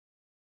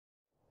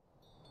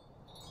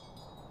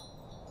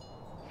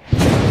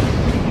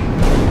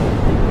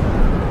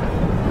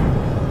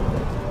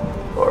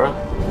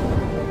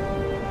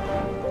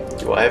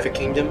Do I have a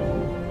kingdom?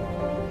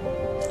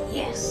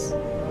 Yes.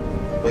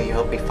 Will you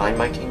help me find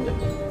my kingdom?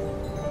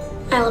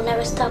 I will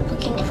never stop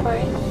looking for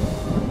it.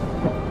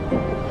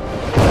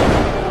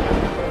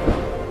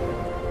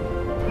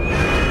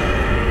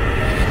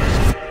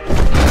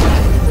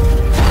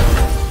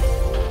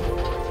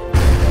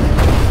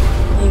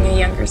 Being a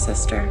younger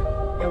sister,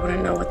 I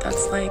wouldn't know what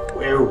that's like.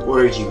 Where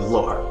were you,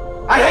 Laura?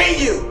 I hate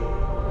you!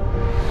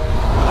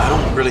 I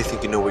don't really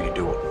think you know what you're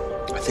doing.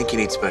 I think you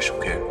need special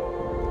care.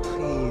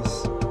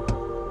 Please.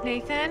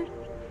 Nathan,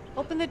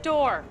 open the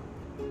door.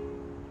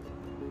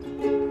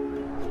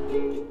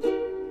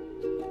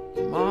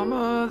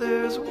 Mama,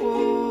 there's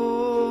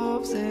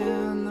wolves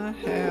in the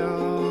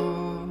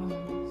house.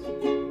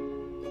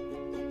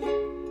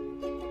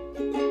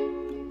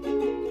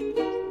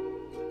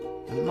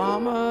 And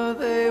Mama,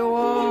 they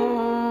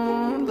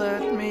won't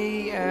let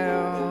me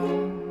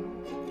out.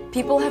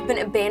 People have been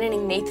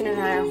abandoning Nathan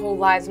and I our whole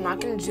lives. I'm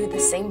not going to do the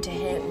same to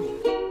him.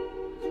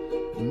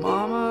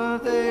 Mama,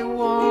 they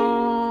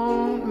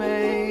won't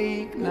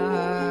make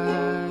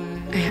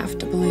night. I have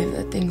to believe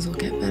that things will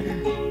get better.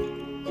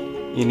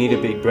 You need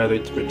a big brother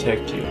to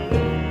protect you.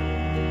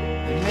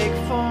 They make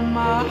for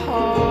my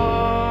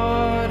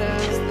heart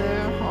as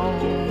their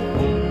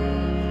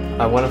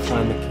home. I want to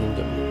find the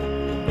kingdom.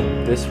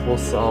 This will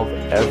solve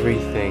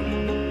everything.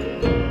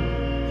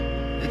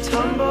 They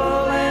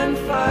tumble and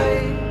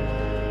fight,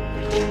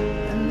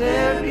 and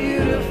they're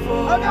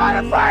beautiful. I'm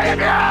not afraid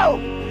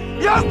of you!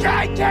 You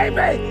can't keep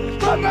me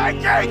from my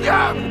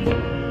kingdom!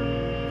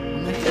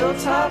 On the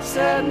hilltops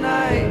at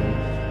night,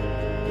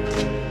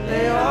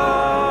 they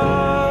all